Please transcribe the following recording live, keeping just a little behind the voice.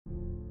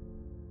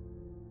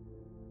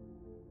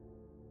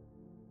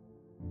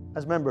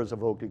As members of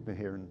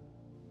Óglaigh,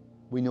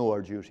 we know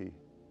our duty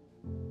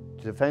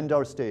to defend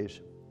our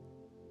state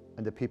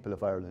and the people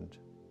of Ireland.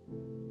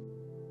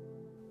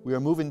 We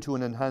are moving to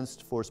an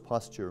enhanced force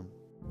posture,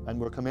 and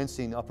we're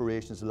commencing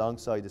operations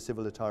alongside the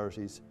civil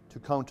authorities to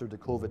counter the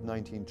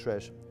COVID-19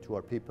 threat to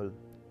our people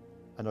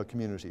and our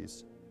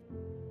communities.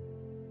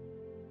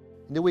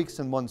 In the weeks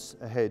and months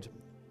ahead,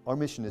 our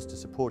mission is to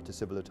support the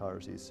civil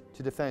authorities,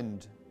 to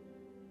defend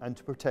and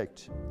to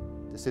protect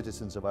the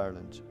citizens of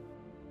Ireland.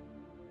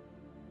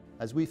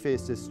 As we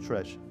face this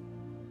threat,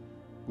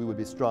 we will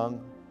be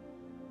strong,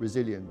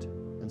 resilient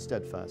and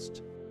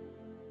steadfast.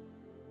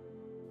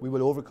 We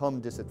will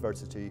overcome this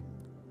adversity,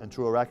 and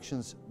through our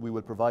actions we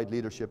will provide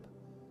leadership,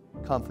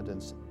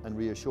 confidence and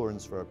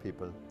reassurance for our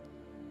people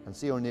and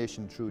see our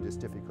nation through this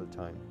difficult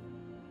time.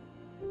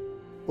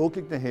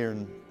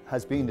 Óglaigh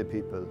has been the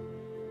people,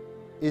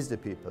 is the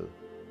people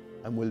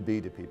and will be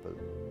the people.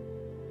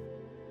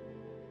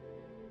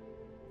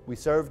 We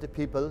serve the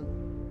people,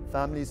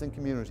 families and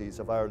communities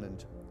of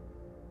Ireland.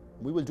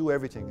 We will do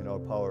everything in our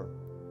power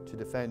to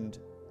defend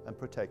and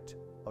protect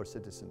our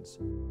citizens.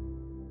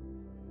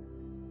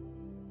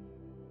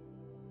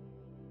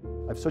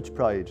 I have such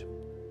pride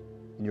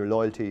in your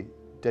loyalty,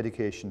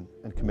 dedication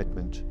and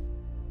commitment.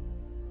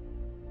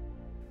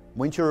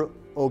 Muintir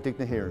Óglaigh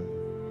na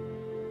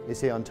hÉireann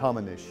is an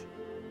támanis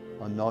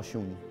an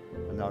náisiún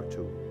an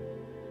artú,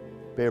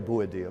 Beir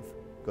buadíobh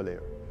go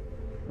léir.